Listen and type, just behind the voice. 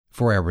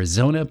For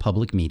Arizona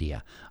Public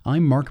Media,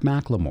 I'm Mark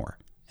McLemore,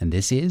 and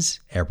this is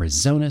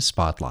Arizona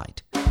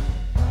Spotlight.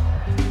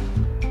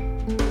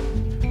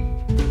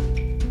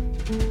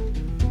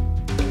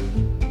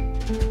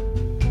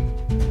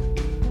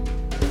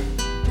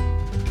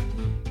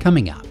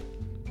 Coming up,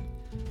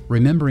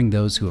 remembering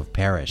those who have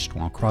perished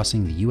while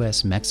crossing the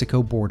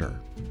U.S.-Mexico border.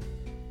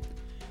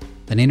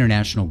 An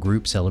international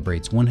group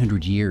celebrates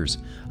 100 years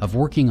of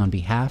working on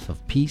behalf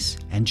of peace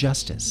and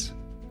justice.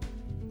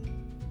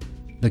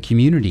 The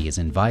community is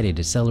invited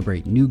to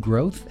celebrate new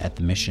growth at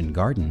the Mission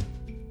Garden.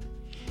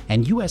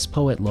 And U.S.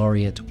 Poet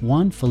Laureate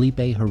Juan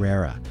Felipe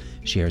Herrera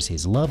shares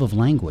his love of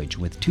language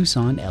with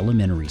Tucson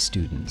elementary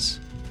students.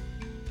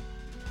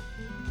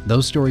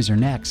 Those stories are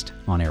next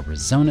on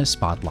Arizona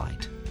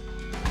Spotlight.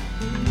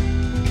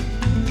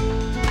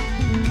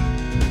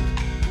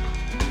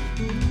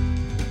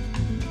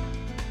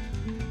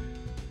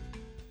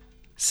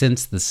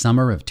 Since the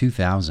summer of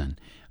 2000,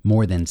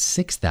 more than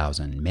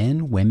 6,000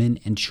 men, women,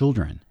 and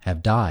children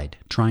have died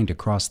trying to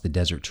cross the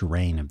desert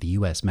terrain of the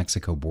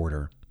U.S.-Mexico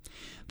border.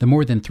 The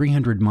more than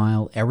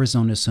 300-mile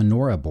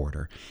Arizona-Sonora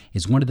border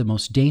is one of the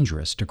most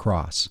dangerous to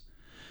cross.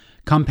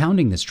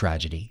 Compounding this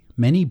tragedy,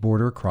 many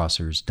border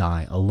crossers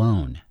die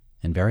alone,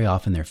 and very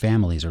often their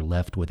families are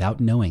left without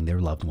knowing their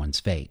loved one's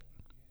fate.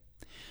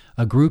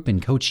 A group in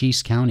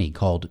Cochise County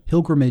called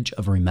Pilgrimage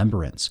of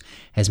Remembrance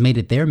has made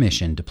it their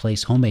mission to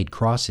place homemade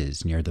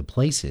crosses near the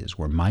places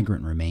where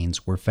migrant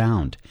remains were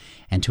found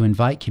and to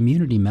invite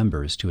community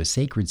members to a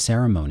sacred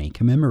ceremony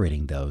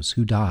commemorating those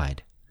who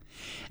died.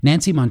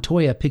 Nancy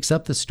Montoya picks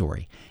up the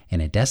story in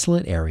a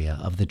desolate area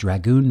of the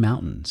Dragoon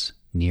Mountains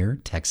near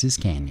Texas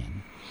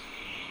Canyon.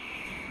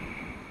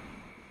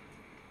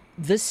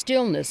 The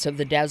stillness of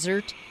the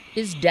desert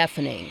is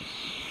deafening.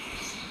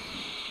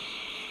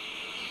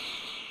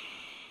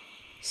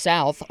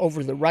 South,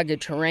 over the rugged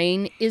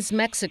terrain, is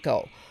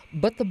Mexico,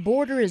 but the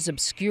border is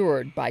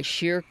obscured by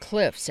sheer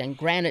cliffs and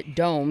granite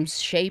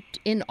domes shaped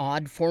in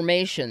odd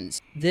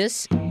formations.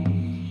 This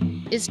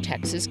is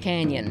Texas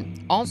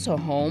Canyon, also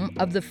home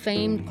of the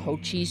famed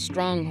Cochise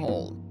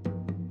Stronghold.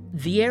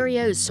 The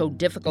area is so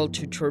difficult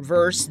to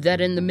traverse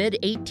that in the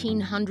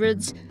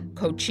mid-1800s,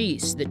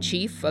 Cochise, the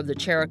chief of the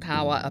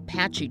Chiricahua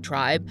Apache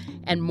tribe,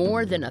 and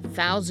more than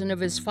 1,000 of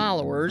his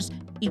followers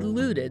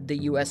eluded the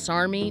U.S.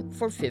 Army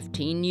for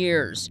 15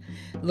 years.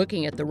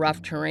 Looking at the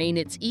rough terrain,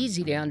 it's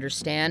easy to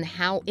understand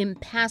how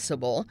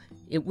impassable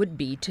it would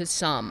be to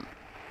some.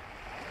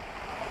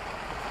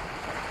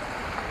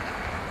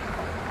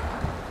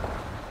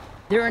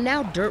 There are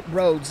now dirt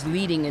roads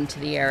leading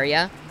into the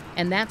area,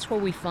 and that's where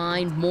we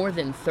find more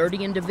than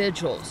 30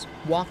 individuals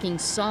walking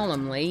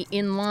solemnly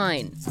in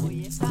line.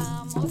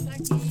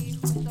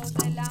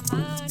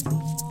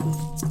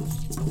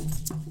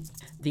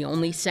 The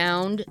only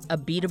sound, a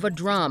beat of a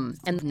drum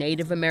and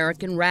Native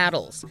American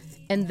rattles,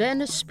 and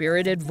then a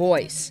spirited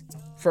voice,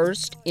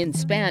 first in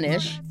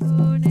Spanish,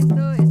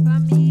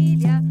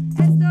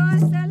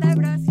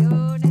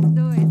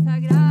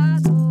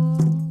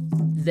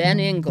 then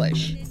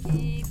English.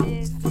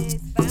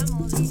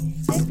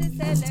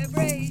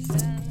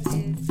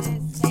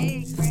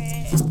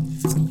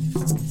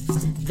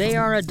 They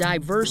are a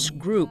diverse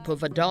group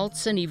of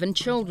adults and even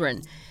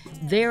children.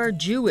 They are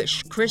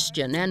Jewish,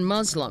 Christian, and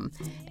Muslim,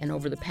 and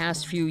over the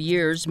past few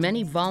years,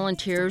 many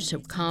volunteers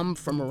have come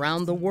from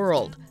around the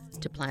world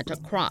to plant a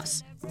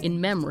cross in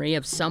memory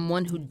of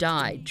someone who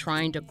died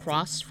trying to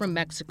cross from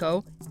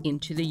Mexico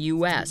into the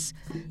U.S.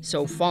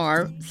 So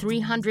far,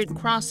 300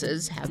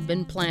 crosses have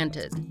been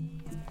planted.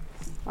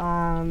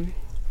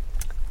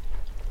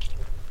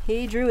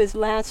 He drew his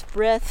last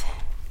breath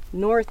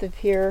north of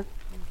here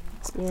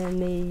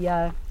in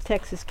the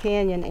Texas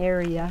Canyon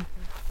area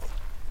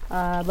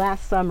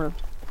last summer,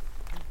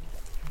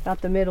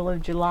 about the middle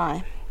of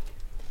July.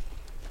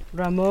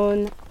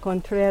 Ramon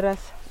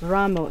Contreras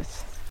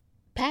Ramos.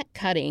 Pat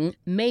Cutting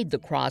made the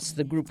cross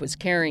the group was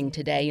carrying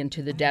today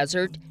into the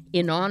desert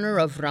in honor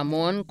of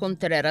Ramon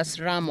Contreras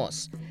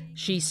Ramos.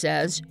 She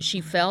says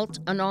she felt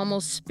an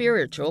almost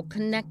spiritual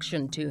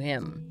connection to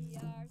him.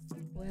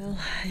 Well,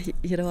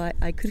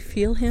 I could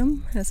feel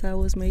him as I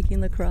was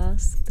making the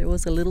cross. There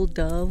was a little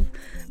dove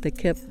that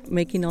kept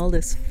making all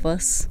this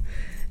fuss,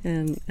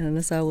 and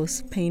as I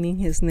was painting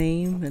his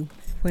name, and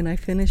when I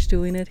finished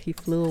doing it, he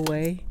flew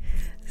away.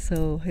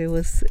 So it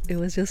was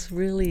just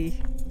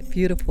really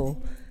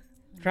beautiful.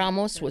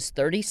 Ramos was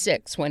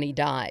 36 when he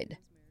died.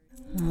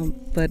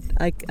 But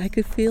I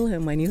could feel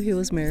him. I knew he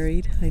was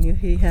married. I knew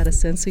he had a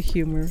sense of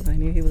humor. I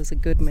knew he was a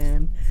good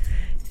man.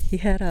 He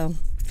had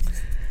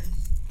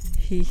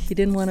He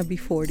didn't want to be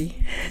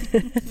 40.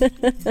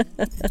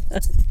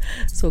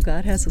 So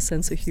God has a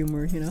sense of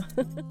humor,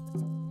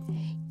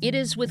 It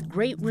is with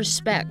great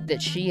respect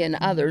that she and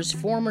others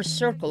form a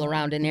circle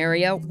around an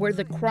area where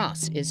the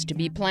cross is to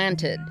be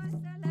planted.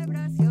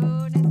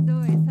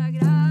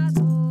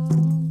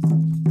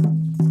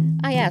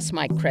 I asked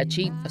Mike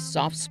Krejci, a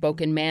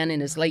soft-spoken man in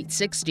his late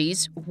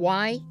 60s,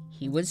 why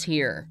he was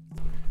here.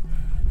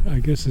 I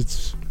guess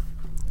it's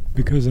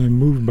because I'm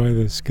moved by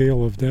the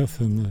scale of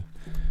death in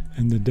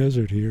the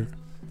desert here,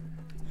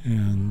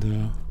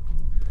 And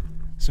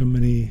so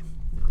many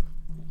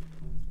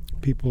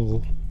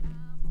people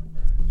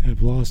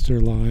have lost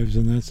their lives,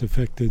 and that's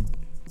affected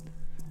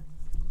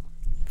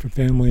for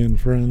family and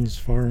friends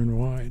far and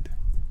wide.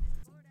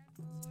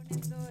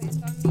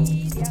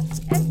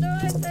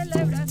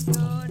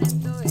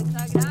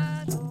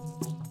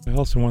 I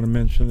also want to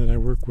mention that I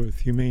work with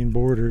Humane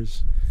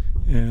Borders,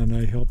 and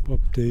I help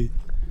update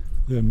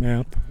the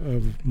map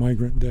of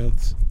migrant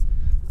deaths.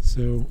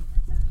 So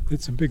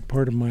it's a big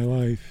part of my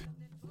life.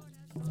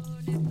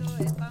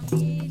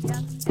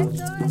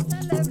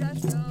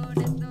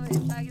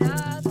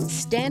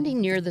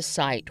 Standing near the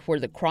site where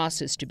the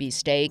cross is to be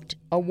staked,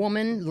 a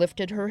woman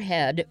lifted her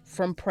head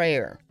from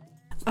prayer.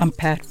 I'm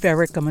Pat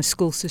Ferrick. I'm a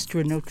school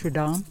sister in Notre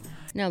Dame.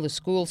 Now, the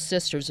School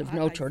Sisters of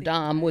Notre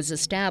Dame was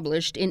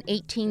established in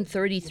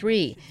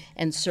 1833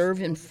 and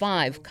serve in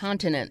 5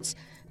 continents.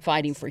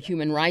 Fighting for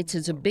human rights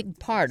is a big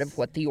part of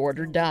what the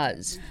order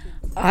does.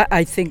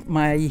 I think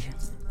the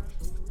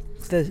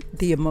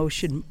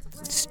emotion,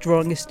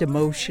 strongest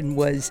emotion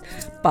was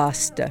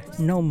basta,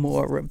 no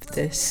more of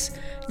this.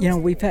 You know,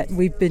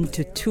 we've been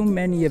to too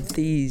many of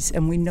these,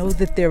 and we know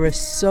that there are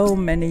so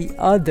many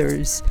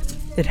others.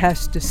 It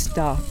has to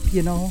stop,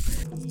 you know.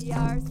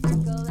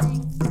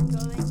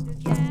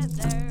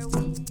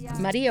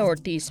 Maria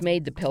Ortiz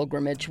made the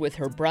pilgrimage with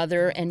her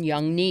brother and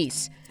young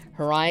niece,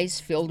 her eyes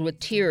filled with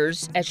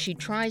tears as she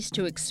tries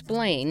to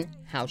explain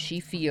how she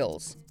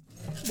feels.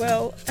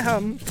 Well,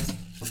 can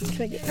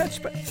I get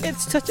touched? But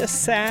it's such a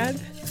sad,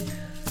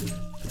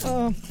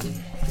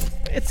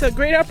 it's a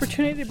great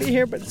opportunity to be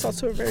here, but it's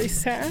also very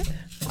sad.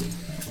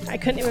 I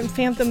couldn't even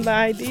fathom the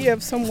idea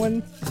of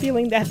someone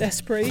feeling that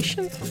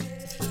desperation.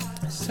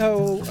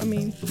 So, I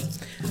mean,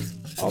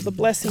 all the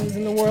blessings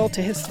in the world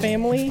to his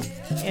family,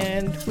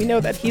 and we know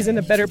that he's in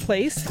a better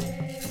place.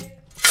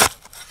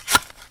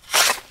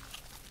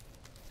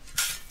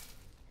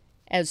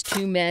 As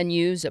 2 men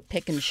use a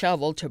pick and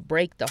shovel to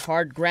break the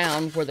hard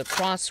ground where the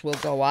cross will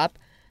go up,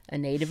 a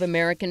Native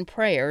American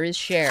prayer is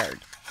shared.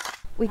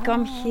 We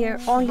come here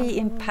only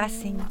in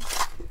passing.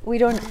 We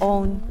don't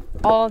own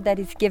all that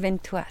is given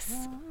to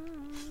us.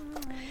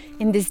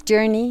 In this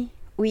journey,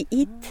 we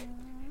eat,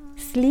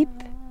 sleep,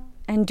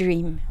 and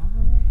dream.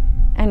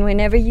 And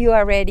whenever you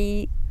are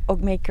ready, O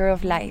Maker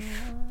of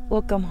Life,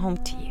 we'll come home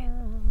to you.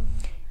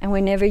 And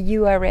whenever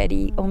you are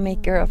ready, O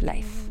Maker of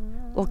Life,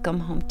 we'll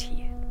come home to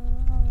you.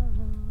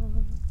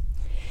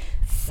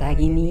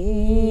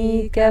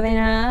 Saginica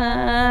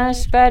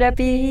venas para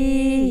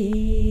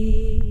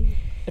pi.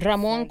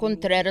 Ramon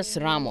Contreras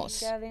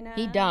Ramos.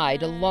 He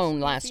died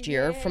alone last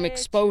year from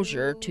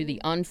exposure to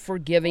the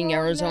unforgiving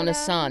Arizona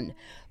sun.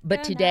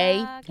 But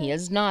today, he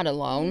is not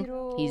alone.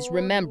 He's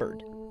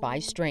remembered by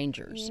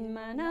strangers.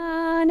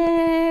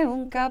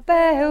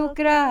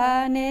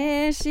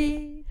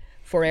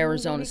 For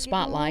Arizona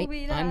Spotlight,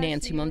 I'm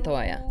Nancy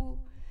Montoya.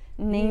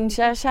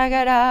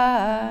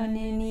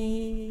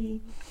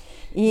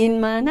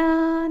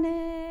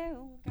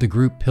 The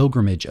group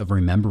Pilgrimage of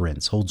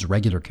Remembrance holds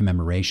regular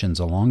commemorations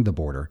along the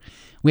border.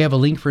 We have a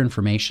link for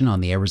information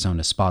on the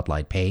Arizona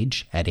Spotlight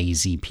page at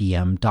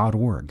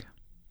azpm.org.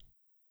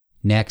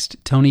 Next,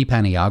 Tony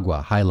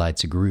Paniagua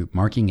highlights a group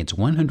marking its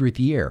 100th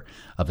year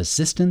of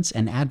assistance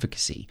and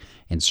advocacy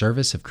in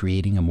service of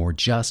creating a more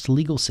just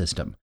legal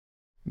system.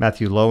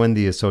 Matthew Lowen,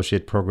 the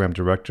Associate Program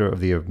Director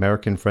of the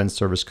American Friends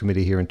Service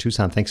Committee here in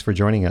Tucson. Thanks for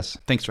joining us.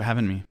 Thanks for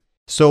having me.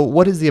 So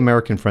what is the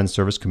American Friends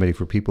Service Committee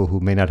for people who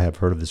may not have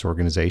heard of this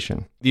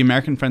organization? The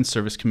American Friends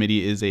Service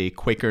Committee is a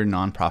Quaker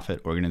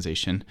nonprofit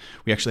organization.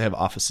 We actually have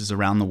offices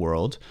around the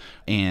world.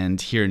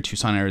 And here in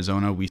Tucson,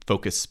 Arizona, we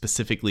focus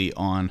specifically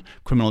on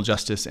criminal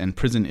justice and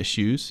prison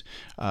issues.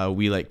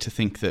 We like to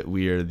think that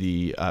we are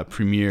the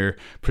premier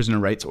prisoner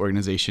rights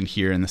organization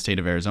here in the state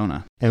of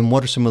Arizona. And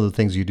what are some of the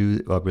things you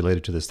do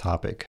related to this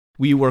topic?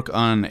 We work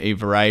on a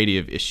variety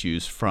of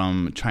issues,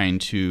 from trying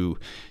to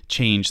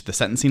change the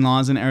sentencing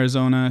laws in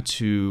Arizona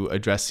to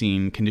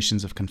addressing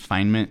conditions of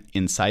confinement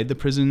inside the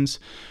prisons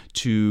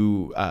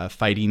to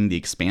fighting the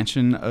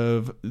expansion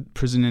of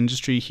prison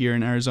industry here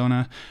in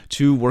Arizona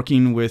to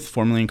working with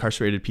formerly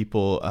incarcerated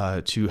people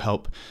to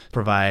help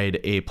provide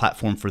a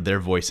platform for their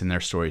voice and their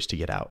stories to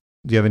get out.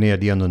 Do you have any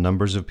idea on the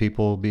numbers of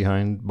people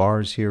behind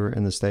bars here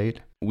in the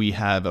state? We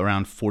have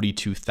around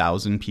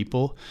 42,000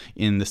 people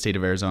in the state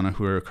of Arizona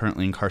who are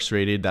currently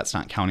incarcerated. That's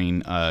not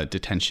counting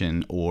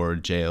detention or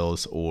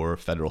jails or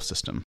federal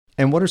system.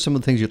 And what are some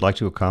of the things you'd like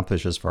to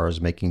accomplish as far as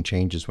making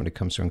changes when it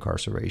comes to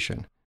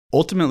incarceration?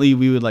 Ultimately,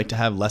 we would like to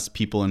have less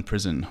people in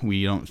prison.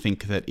 We don't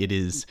think that it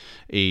is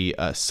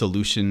a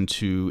solution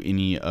to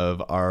any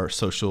of our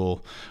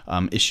social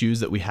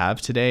issues that we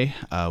have today.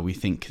 We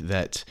think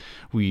that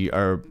we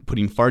are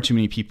putting far too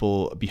many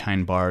people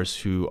behind bars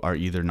who are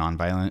either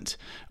nonviolent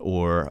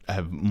or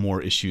have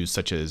more issues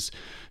such as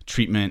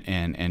treatment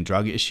and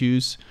drug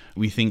issues.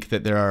 We think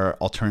that there are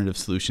alternative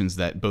solutions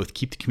that both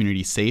keep the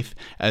community safe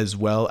as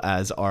well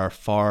as are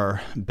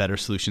far better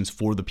solutions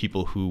for the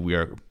people who we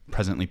are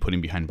presently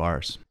putting behind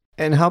bars.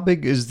 And how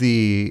big is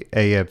the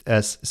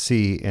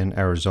AFSC in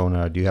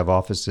Arizona? Do you have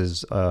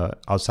offices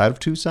outside of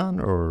Tucson,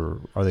 or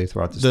are they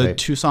throughout the state? The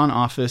Tucson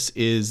office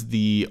is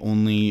the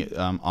only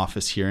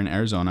office here in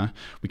Arizona.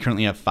 We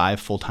currently have 5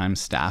 full-time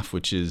staff,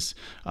 which is,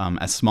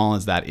 as small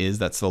as that is,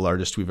 that's the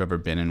largest we've ever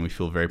been, and we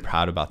feel very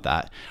proud about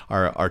that.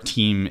 Our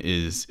team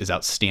is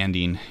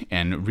outstanding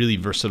and really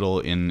versatile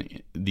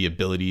in the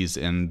abilities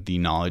and the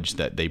knowledge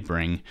that they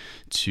bring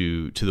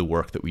to the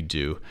work that we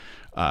do.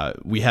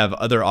 We have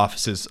other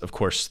offices, of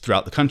course,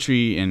 throughout the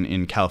country,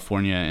 in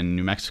California and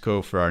New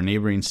Mexico for our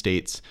neighboring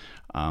states,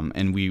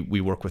 and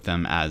we work with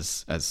them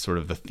as sort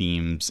of the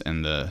themes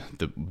and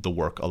the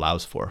work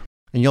allows for.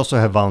 And you also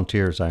have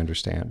volunteers, I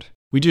understand.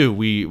 We do.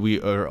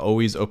 We are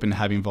always open to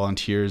having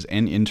volunteers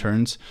and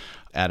interns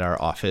at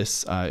our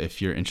office. If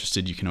you're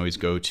interested, you can always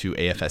go to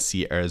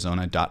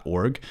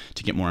afscarizona.org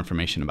to get more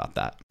information about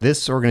that.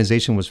 This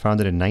organization was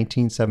founded in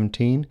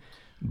 1917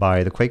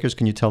 by the Quakers.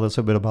 Can you tell us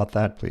a bit about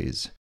that,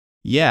 please?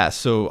 Yeah,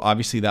 so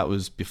obviously that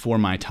was before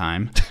my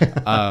time.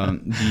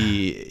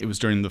 It was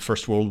during the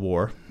First World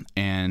War,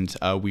 and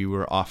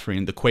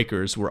the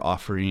Quakers were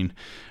offering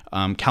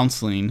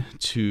counseling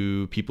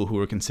to people who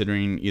were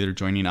considering either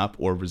joining up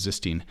or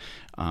resisting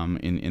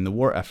in the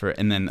war effort.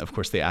 And then, of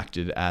course, they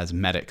acted as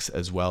medics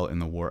as well in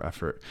the war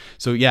effort.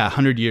 So yeah,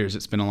 100 years,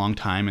 it's been a long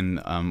time,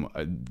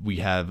 and we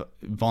have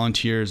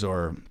volunteers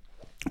or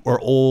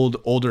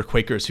older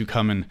Quakers who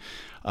come and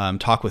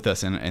talk with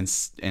us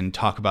and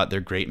talk about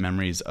their great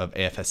memories of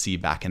AFSC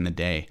back in the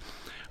day.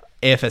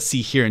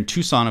 AFSC here in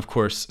Tucson, of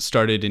course,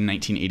 started in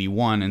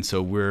 1981, and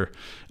so we're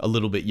a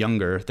little bit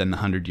younger than the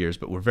 100 years,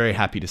 but we're very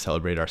happy to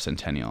celebrate our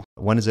centennial.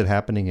 When is it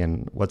happening,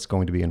 and what's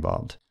going to be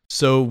involved?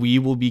 So we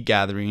will be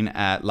gathering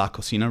at La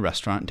Cocina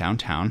restaurant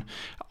downtown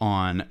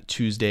on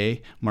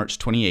Tuesday, March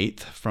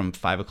 28th from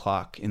 5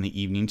 o'clock in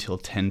the evening till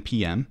 10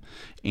 p.m.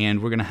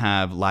 And we're going to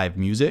have live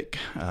music,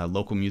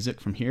 local music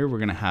from here. We're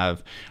going to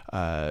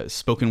have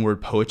spoken word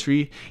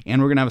poetry,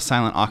 and we're going to have a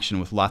silent auction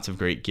with lots of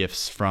great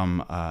gifts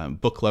from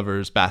book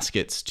lovers,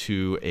 baskets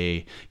to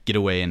a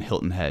getaway in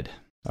Hilton Head.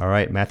 All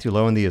right. Matthew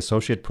Lowen, the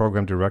Associate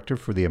Program Director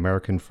for the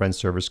American Friends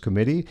Service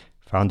Committee,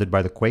 founded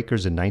by the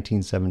Quakers in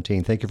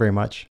 1917. Thank you very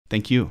much.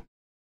 Thank you.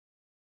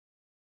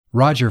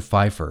 Roger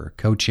Pfeiffer,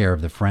 co-chair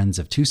of the Friends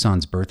of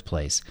Tucson's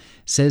birthplace,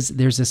 says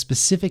there's a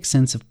specific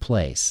sense of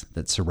place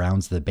that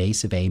surrounds the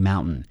base of A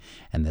Mountain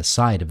and the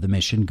site of the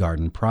Mission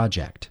Garden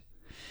Project.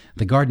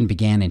 The garden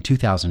began in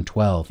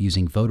 2012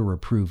 using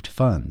voter-approved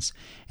funds,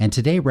 and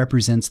today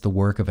represents the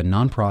work of a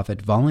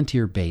nonprofit,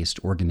 volunteer-based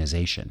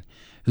organization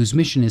whose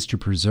mission is to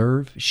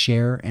preserve,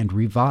 share, and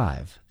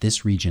revive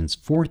this region's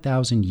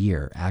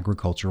 4,000-year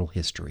agricultural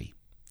history.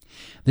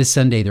 This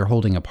Sunday, they're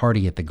holding a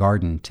party at the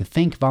garden to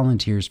thank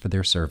volunteers for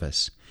their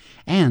service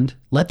and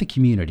let the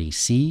community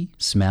see,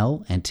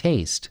 smell, and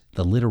taste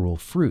the literal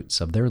fruits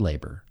of their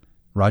labor.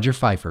 Roger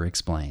Pfeiffer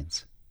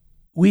explains.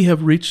 We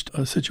have reached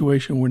a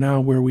situation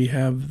where we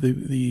have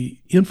the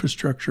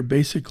infrastructure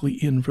basically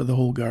in for the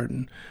whole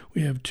garden.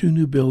 We have 2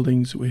 new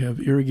buildings. We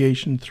have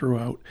irrigation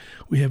throughout.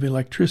 We have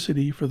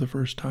electricity for the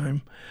first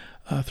time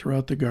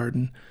throughout the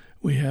garden.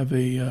 We have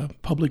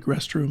public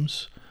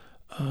restrooms.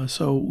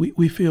 So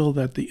we feel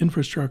that the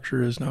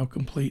infrastructure is now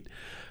complete.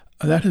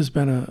 That has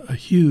been a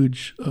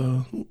huge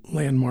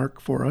landmark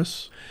for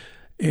us.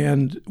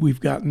 And we've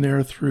gotten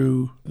there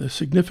through the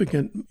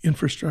significant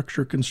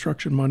infrastructure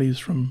construction monies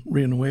from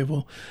Rio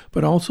Nuevo,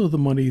 but also the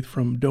money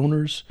from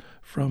donors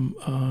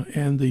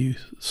and the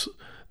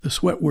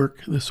sweat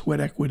work, the sweat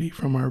equity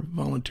from our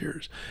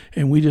volunteers.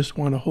 And we just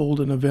want to hold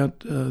an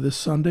event this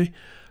Sunday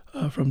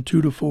from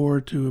 2 to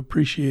 4 to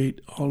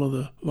appreciate all of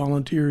the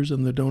volunteers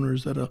and the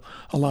donors that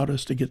allowed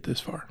us to get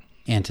this far.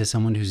 And to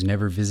someone who's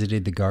never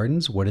visited the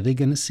gardens, what are they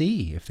going to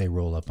see if they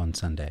roll up on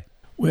Sunday?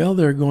 Well,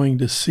 they're going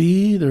to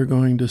see, they're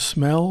going to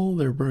smell,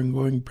 they're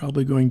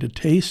probably going to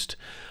taste.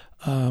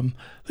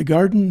 The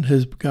garden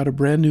has got a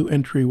brand new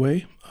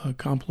entryway,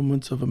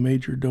 compliments of a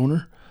major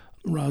donor,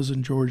 Roz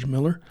and George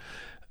Miller.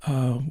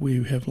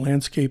 We have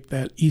landscaped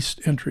that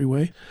east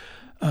entryway.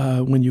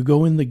 When you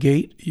go in the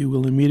gate, you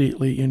will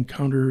immediately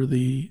encounter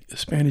the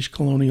Spanish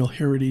colonial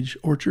heritage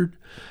orchard,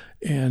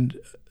 and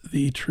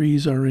the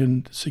trees are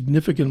in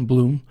significant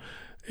bloom.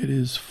 It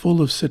is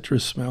full of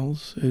citrus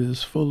smells. It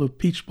is full of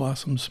peach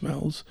blossom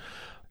smells.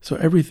 So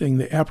everything,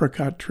 the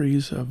apricot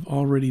trees have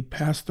already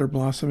passed their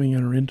blossoming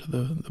and are into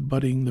the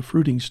budding, the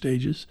fruiting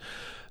stages.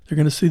 They're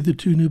going to see the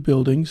 2 new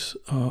buildings,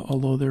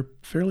 although they're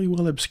fairly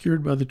well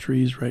obscured by the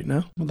trees right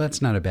now. Well,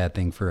 that's not a bad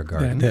thing for a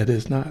garden. That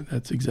is not.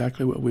 That's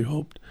exactly what we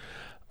hoped.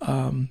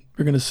 They're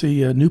going to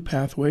see new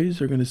pathways.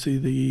 They're going to see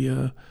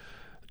the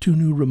 2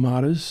 new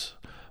ramadas,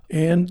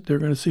 and they're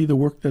going to see the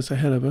work that's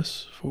ahead of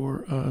us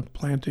for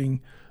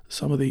planting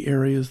some of the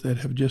areas that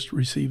have just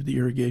received the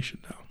irrigation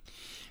now.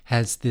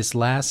 Has this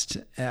last,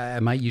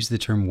 I might use the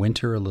term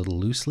winter a little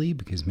loosely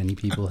because many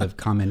people have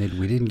commented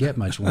we didn't get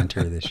much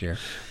winter this year.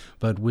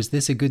 But was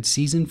this a good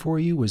season for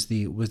you? Was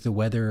the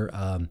weather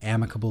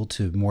amicable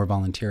to more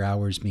volunteer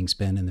hours being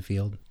spent in the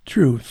field?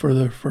 True. For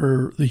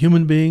the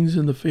human beings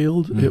in the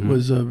field, it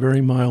was a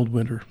very mild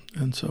winter,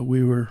 and so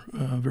we were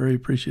very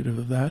appreciative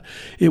of that.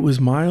 It was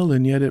mild,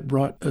 and yet it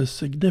brought a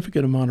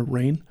significant amount of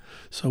rain,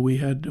 so we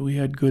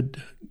had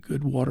good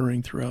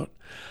watering throughout.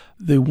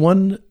 The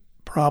one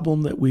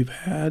problem that we've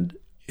had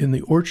in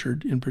the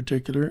orchard in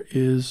particular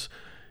is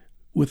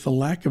with the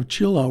lack of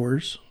chill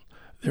hours,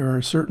 there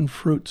are certain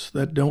fruits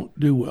that don't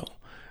do well,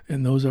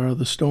 and those are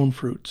the stone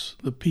fruits,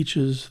 the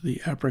peaches,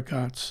 the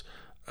apricots,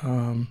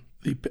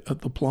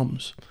 the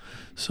plums.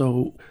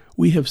 So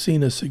we have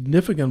seen a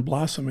significant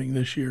blossoming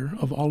this year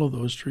of all of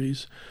those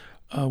trees.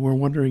 We're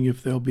wondering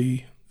if they'll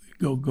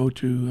go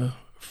to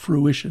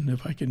fruition,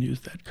 if I can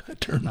use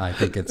that term. I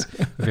think it's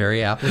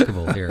very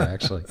applicable here,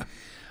 actually.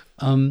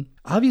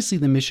 Obviously,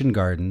 the Mission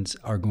Gardens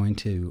are going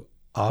to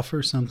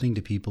offer something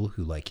to people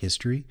who like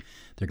history.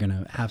 They're going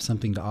to have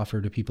something to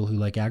offer to people who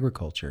like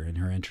agriculture and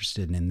who are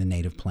interested in the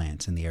native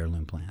plants and the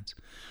heirloom plants.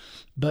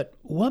 But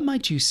what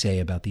might you say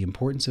about the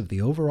importance of the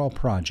overall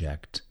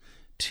project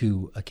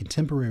to a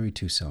contemporary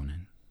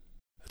Tucsonan?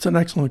 It's an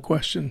excellent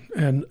question,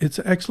 and it's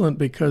excellent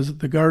because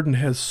the garden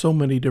has so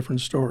many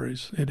different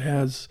stories. It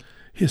has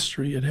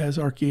history, it has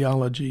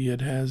archaeology, it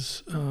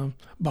has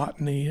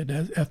botany, it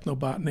has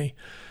ethnobotany.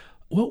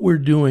 What we're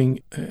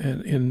doing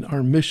in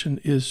our mission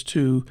is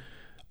to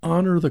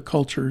honor the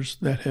cultures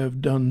that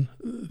have done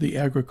the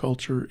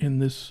agriculture in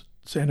this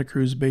Santa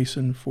Cruz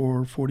Basin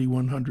for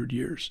 4,100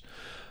 years.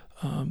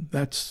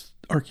 That's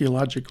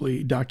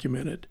archaeologically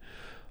documented.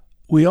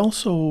 We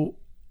also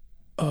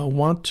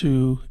want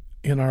to,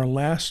 in our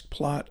last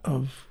plot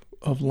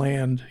of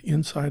land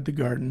inside the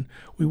garden,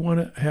 we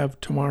want to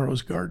have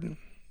tomorrow's garden.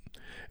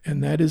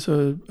 And that is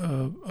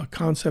a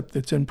concept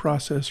that's in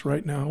process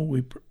right now.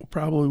 We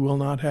probably will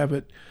not have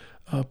it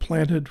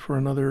planted for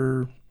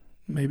another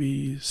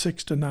maybe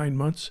 6 to 9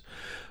 months.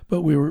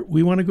 But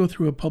we want to go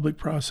through a public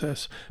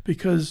process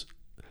because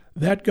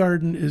that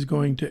garden is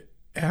going to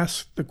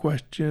ask the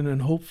question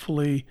and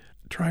hopefully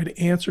try to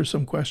answer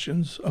some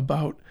questions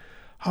about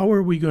how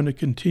are we going to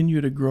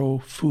continue to grow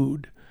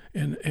food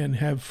and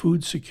have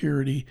food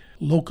security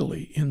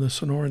locally in the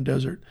Sonoran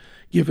Desert,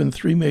 given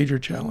 3 major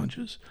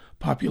challenges: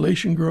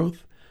 population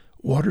growth,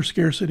 water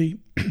scarcity,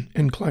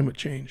 and climate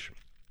change.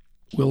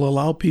 We'll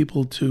allow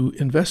people to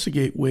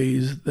investigate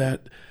ways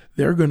that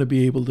they're going to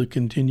be able to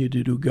continue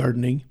to do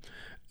gardening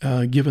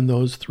given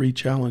those 3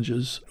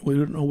 challenges. We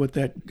don't know what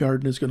that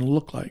garden is going to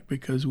look like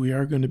because we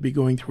are going to be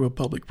going through a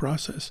public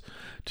process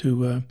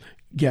to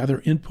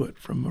gather input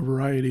from a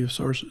variety of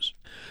sources.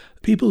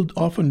 People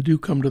often do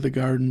come to the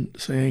garden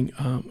saying,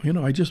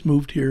 I just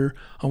moved here,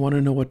 I want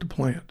to know what to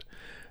plant.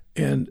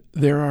 And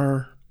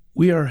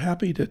we are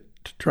happy to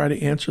try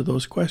to answer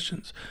those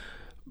questions.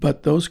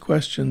 But those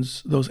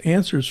questions, those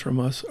answers from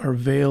us are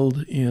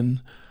veiled in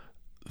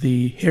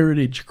the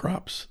heritage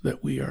crops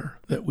that we are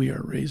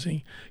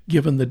raising,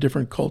 given the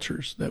different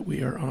cultures that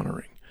we are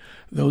honoring.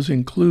 Those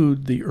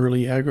include the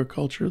early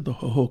agriculture, the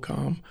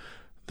Hohokam,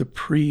 the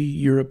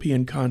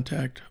pre-European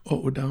contact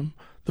O'odham,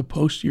 the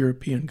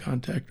post-European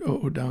contact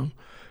O'odham,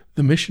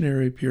 the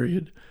missionary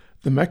period,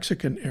 the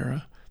Mexican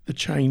era, the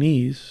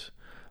Chinese,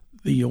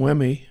 the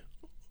Yoemi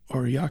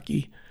or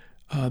Yaqui,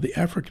 the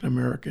African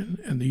American,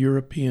 and the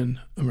European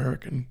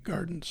American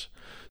gardens.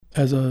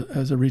 As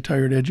a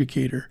retired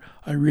educator,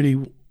 I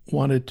really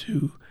wanted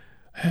to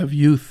have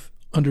youth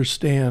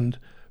understand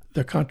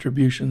the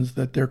contributions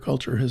that their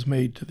culture has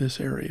made to this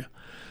area.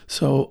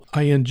 So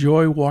I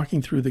enjoy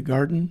walking through the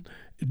garden,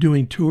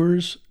 doing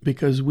tours,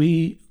 because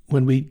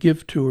when we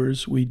give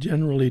tours, we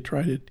generally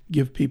try to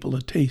give people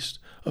a taste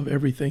of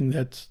everything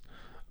that's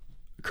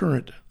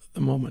current at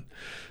the moment.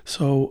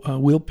 So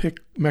we'll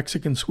pick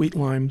Mexican sweet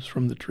limes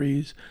from the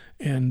trees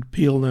and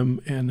peel them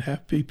and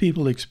have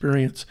people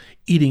experience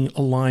eating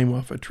a lime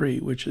off a tree,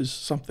 which is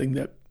something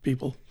that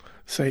people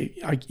say,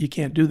 you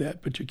can't do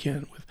that, but you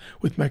can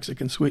with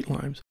Mexican sweet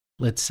limes.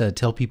 Let's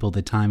tell people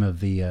the time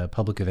of the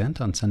public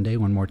event on Sunday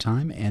one more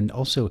time, and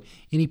also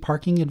any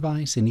parking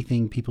advice,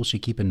 anything people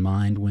should keep in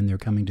mind when they're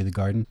coming to the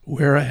garden.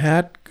 Wear a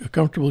hat,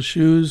 comfortable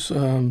shoes.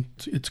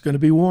 It's going to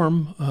be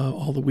warm,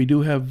 although we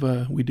do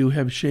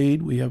have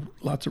shade. We have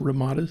lots of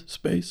ramada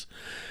space.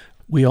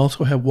 We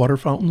also have water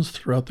fountains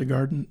throughout the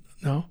garden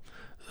now,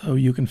 so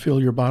you can fill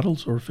your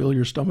bottles or fill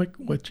your stomach,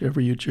 whichever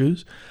you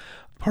choose.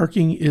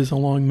 Parking is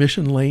along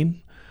Mission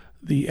Lane.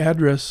 The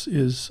address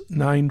is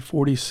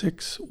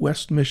 946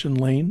 West Mission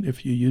Lane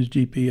if you use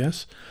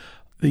GPS.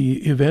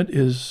 The event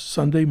is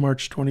Sunday,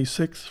 March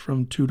 26th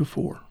from 2 to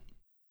 4.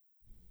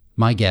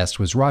 My guest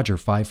was Roger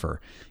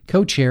Pfeiffer,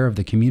 co-chair of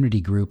the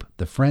community group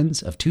The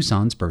Friends of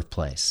Tucson's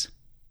Birthplace.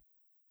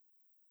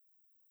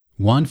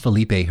 Juan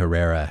Felipe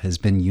Herrera has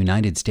been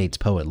United States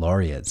Poet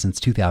Laureate since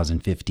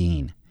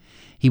 2015.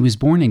 He was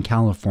born in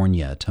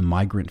California to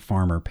migrant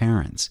farmer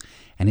parents,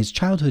 and his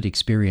childhood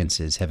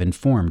experiences have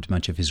informed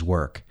much of his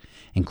work,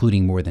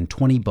 including more than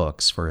 20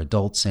 books for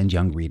adults and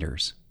young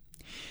readers.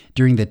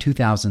 During the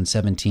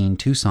 2017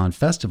 Tucson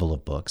Festival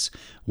of Books,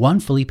 Juan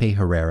Felipe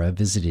Herrera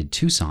visited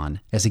Tucson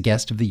as a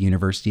guest of the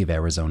University of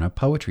Arizona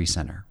Poetry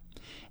Center,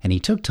 and he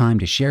took time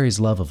to share his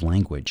love of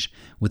language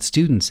with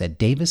students at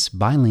Davis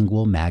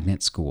Bilingual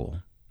Magnet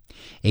School.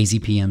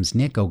 AZPM's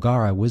Nick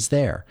O'Gara was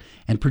there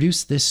and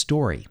produced this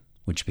story,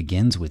 which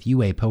begins with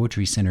UA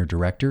Poetry Center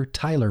Director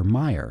Tyler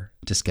Meyer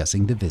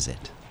discussing the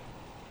visit.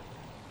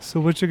 So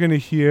what you're going to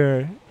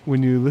hear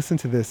when you listen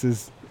to this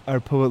is our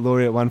poet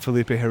laureate Juan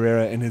Felipe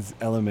Herrera in his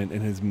element,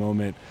 in his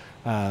moment,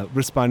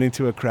 responding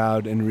to a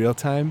crowd in real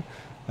time,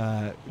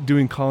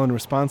 doing call and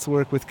response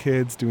work with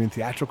kids, doing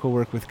theatrical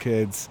work with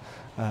kids,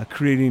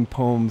 creating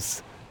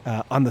poems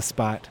on the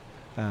spot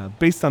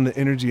based on the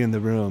energy in the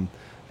room.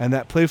 And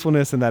that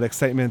playfulness and that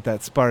excitement,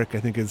 that spark, I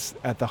think is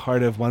at the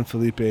heart of Juan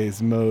Felipe's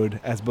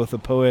mode as both a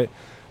poet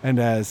and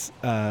as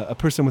a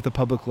person with a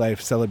public life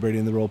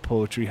celebrating the role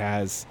poetry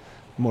has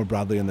more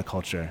broadly in the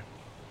culture.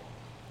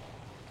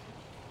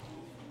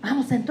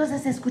 Vamos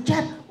entonces a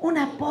escuchar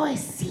una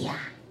poesía.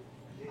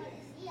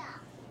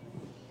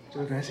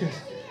 Muchas gracias.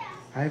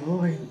 Ahí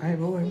voy,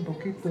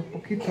 poquito.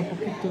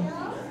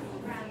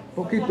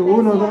 Poquito,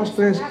 1, 2,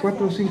 3,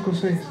 4, 5,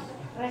 6.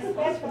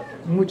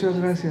 Muchas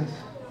gracias.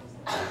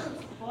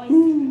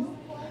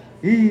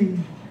 Y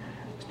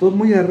estoy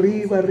muy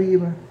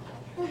arriba.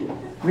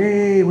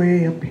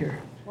 Way up here.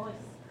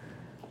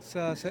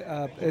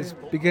 It's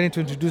beginning to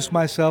introduce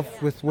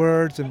myself with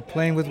words and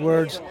playing with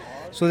words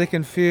so they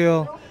can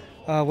feel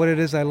what it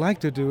is I like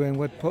to do, and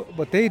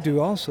what they do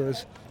also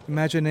is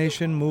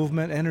imagination,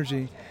 movement,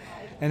 energy,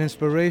 and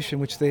inspiration,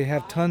 which they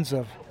have tons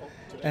of,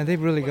 and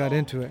they've really got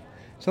into it.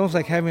 It's almost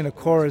like having a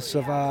chorus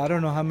of I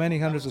don't know how many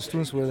hundreds of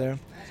students were there,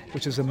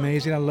 which is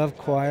amazing. I love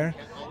choir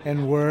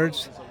and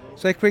words,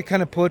 so I create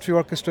kind of poetry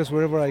orchestras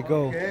wherever I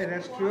go. Okay,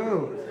 that's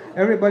true.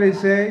 Everybody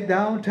say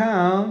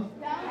downtown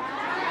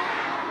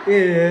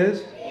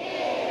is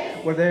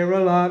where there are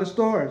a lot of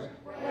stores.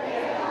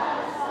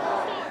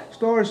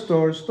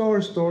 Store.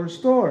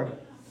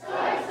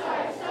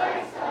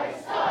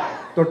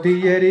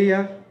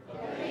 Tortillería,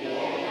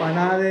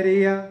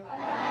 panadería,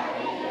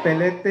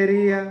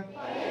 peletería,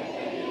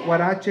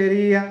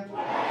 guarachería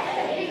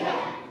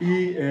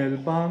y el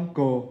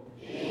banco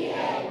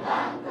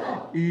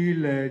y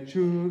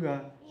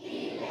lechuga.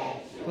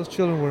 Those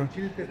children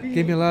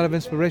gave me a lot of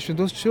inspiration.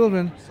 Those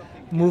children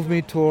moved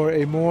me toward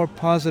a more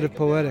positive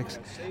poetics.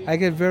 I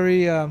get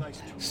very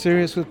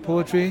serious with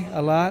poetry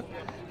a lot.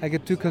 I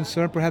get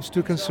perhaps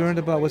too concerned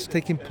about what's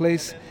taking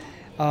place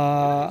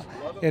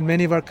in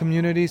many of our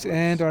communities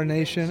and our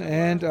nation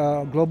and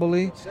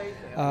globally.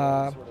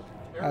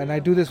 And I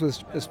do this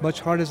with as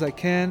much heart as I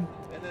can,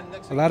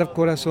 a lot of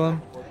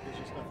corazón.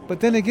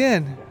 But then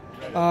again,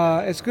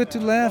 it's good to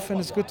laugh and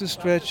it's good to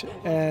stretch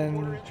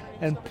and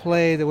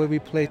play the way we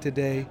play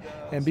today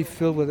and be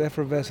filled with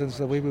effervescence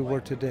the way we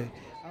were today.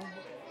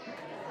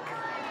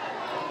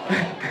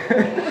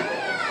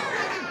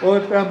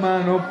 Otra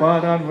mano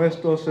para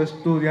nuestros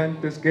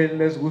estudiantes que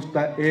les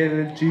gusta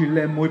el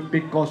chile muy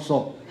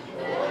picoso.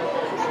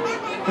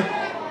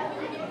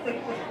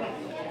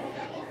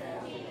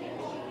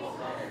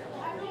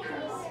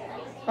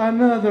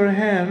 Another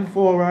hand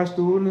for our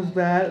students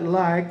that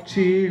like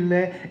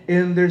chile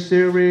in their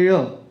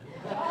cereal.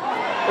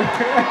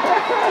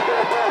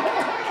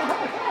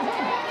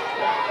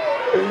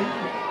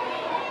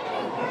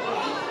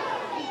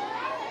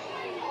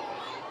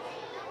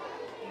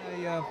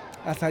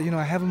 I thought,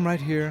 I have them right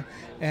here,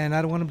 and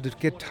I don't want them to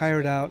get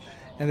tired out.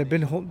 And they've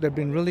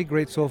been really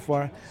great so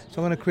far.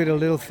 So I'm going to create a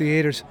little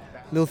theater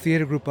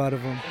group out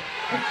of them.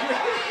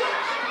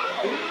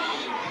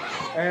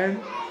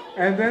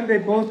 And then they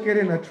both get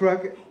in a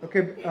truck.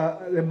 Okay,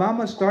 the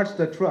mama starts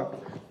the truck.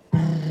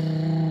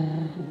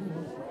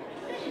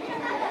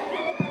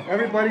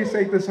 Everybody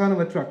say the sound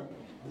of a truck.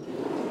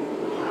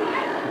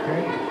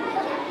 Okay.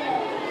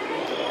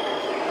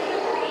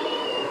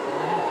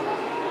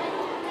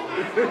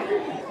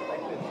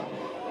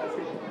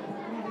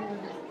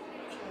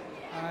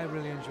 I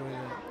really enjoy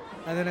that.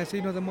 And then I say,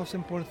 the most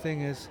important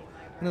thing is,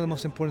 one of the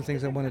most important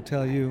things I want to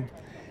tell you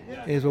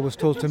is what was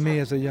told to me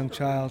as a young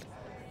child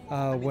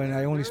when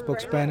I only spoke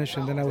Spanish,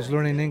 and then I was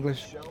learning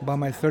English by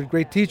my third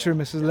grade teacher,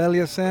 Mrs.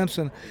 Lelia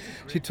Sampson.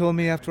 She told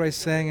me after I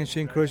sang and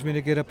she encouraged me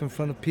to get up in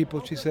front of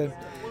people, she said,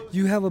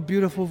 "You have a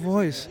beautiful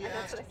voice."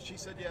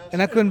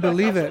 And I couldn't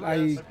believe it.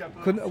 I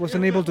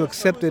wasn't able to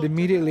accept it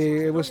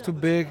immediately. It was too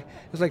big.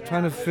 It was like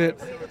trying to fit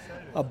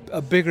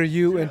a bigger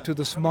you into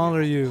the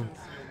smaller you.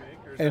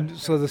 And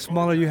so the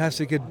smaller you has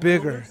to get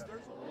bigger.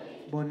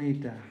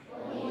 Bonita.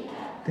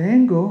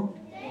 Tengo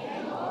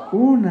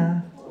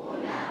una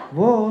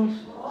voz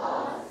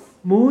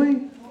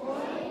muy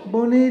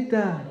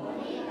bonita.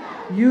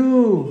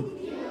 You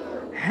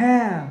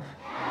have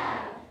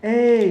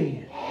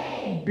a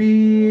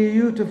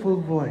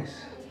beautiful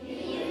voice.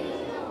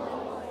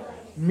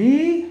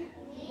 Me?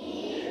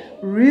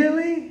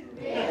 Really?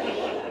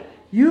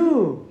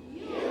 You?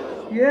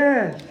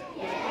 Yes.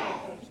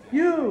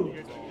 You?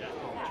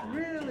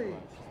 Really?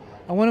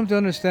 I want them to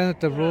understand that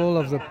the role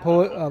of the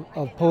poet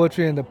of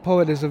poetry and the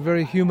poet is a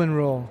very human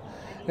role.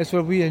 It's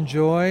where we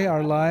enjoy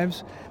our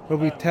lives, where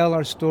we tell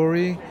our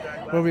story,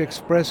 where we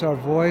express our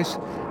voice,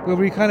 where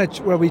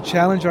we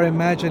challenge our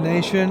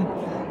imagination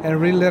and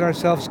really let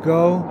ourselves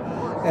go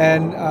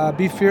and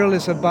be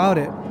fearless about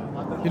it.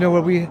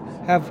 Where we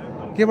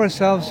give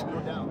ourselves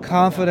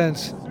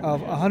confidence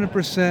of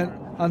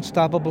 100%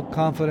 unstoppable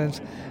confidence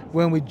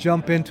when we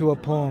jump into a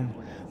poem,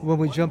 when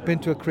we jump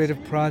into a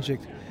creative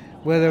project,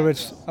 whether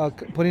it's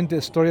putting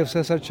the story of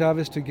Cesar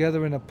Chavez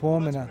together in a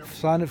poem in a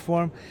sonnet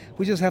form,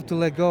 we just have to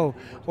let go.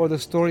 Or the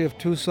story of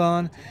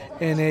Tucson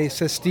in a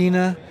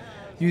sestina,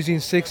 using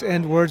 6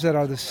 end words that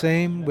are the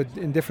same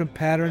in different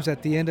patterns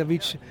at the end of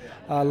each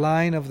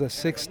line of the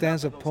 6th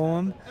stanza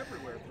poem.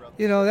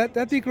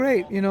 That'd be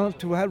great,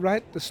 to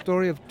write the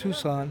story of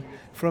Tucson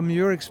from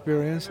your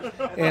experience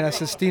in a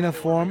sestina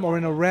form or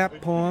in a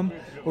rap poem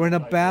or in a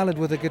ballad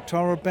with a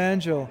guitar or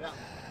banjo.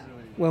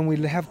 When we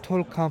have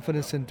total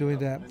confidence in doing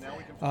that,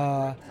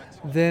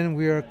 then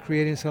we are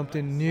creating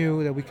something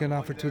new that we can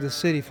offer to the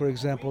city, for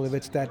example, if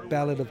it's that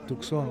ballad of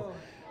Tucson.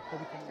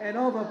 And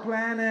all the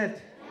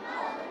planet,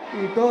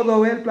 y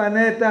todo el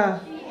planeta,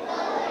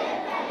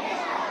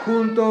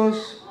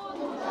 juntos,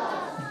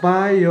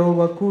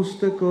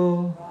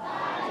 bioacústico,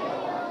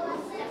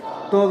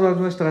 todas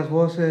nuestras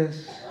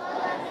voces,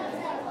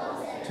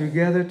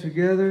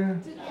 together,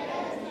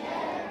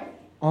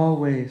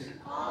 always,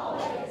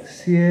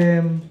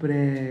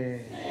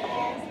 siempre.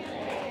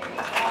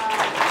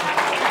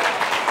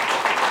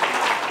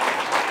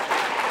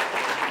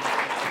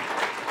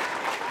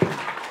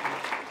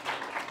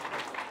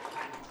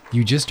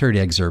 You just heard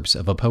excerpts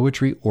of a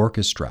poetry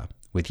orchestra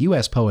with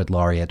U.S. Poet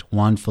Laureate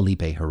Juan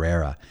Felipe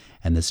Herrera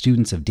and the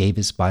students of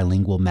Davis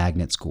Bilingual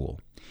Magnet School.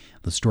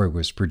 The story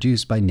was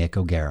produced by Nick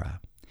O'Gara.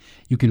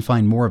 You can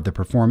find more of the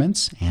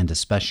performance and a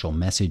special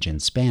message in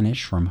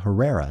Spanish from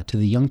Herrera to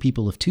the young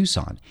people of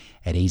Tucson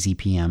at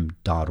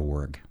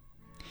azpm.org.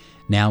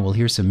 Now we'll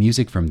hear some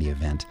music from the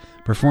event,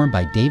 performed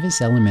by Davis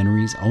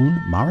Elementary's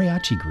own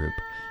mariachi group,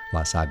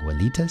 Las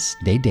Abuelitas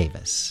de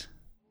Davis.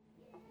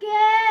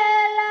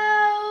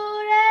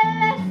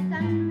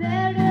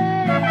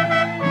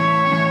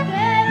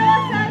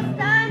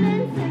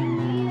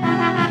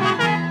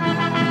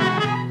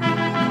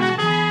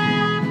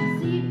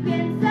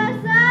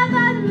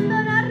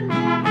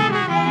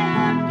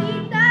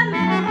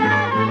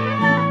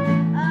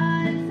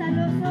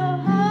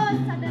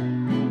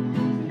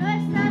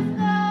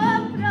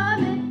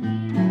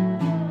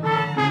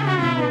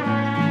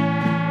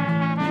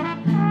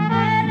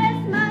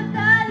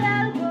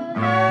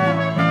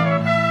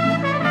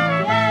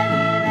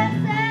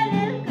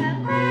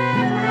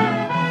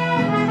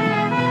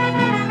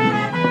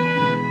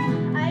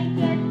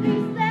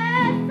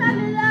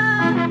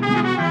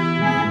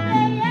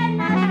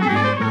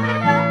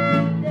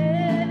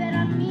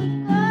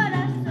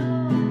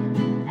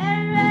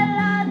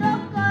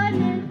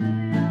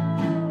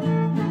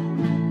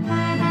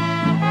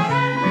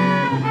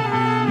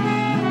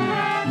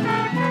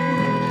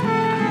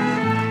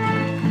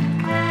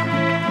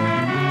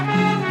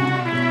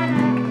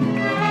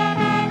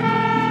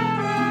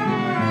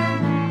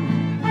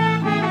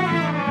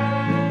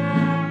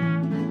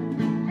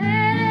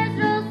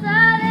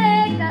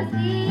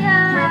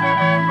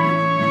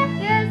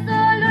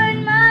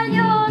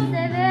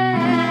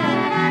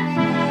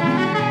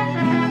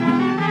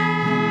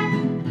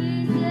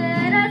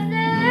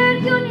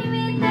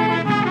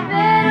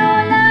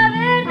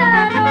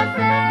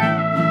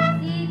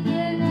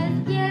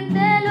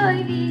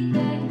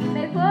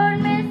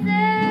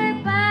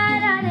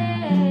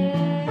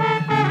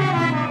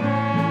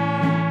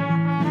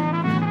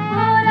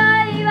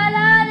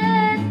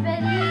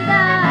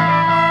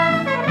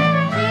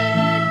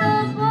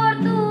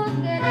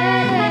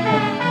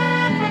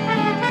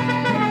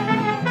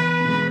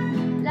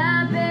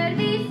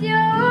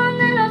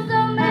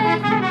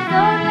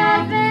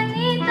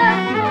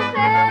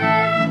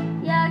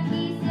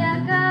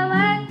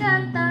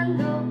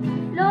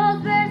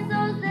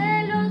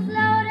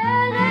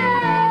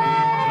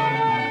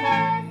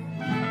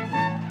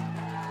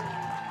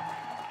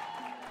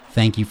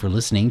 Thank you for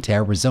listening to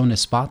Arizona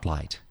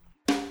Spotlight.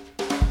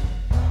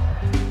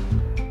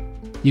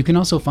 You can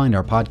also find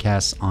our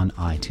podcasts on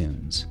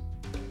iTunes.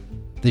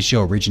 This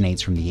show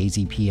originates from the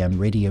AZPM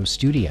radio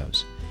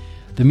studios.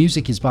 The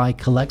music is by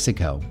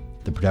Calexico.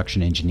 The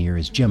production engineer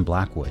is Jim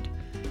Blackwood.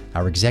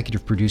 Our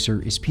executive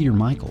producer is Peter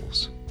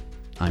Michaels.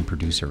 I'm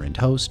producer and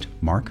host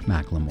Mark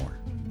McLemore.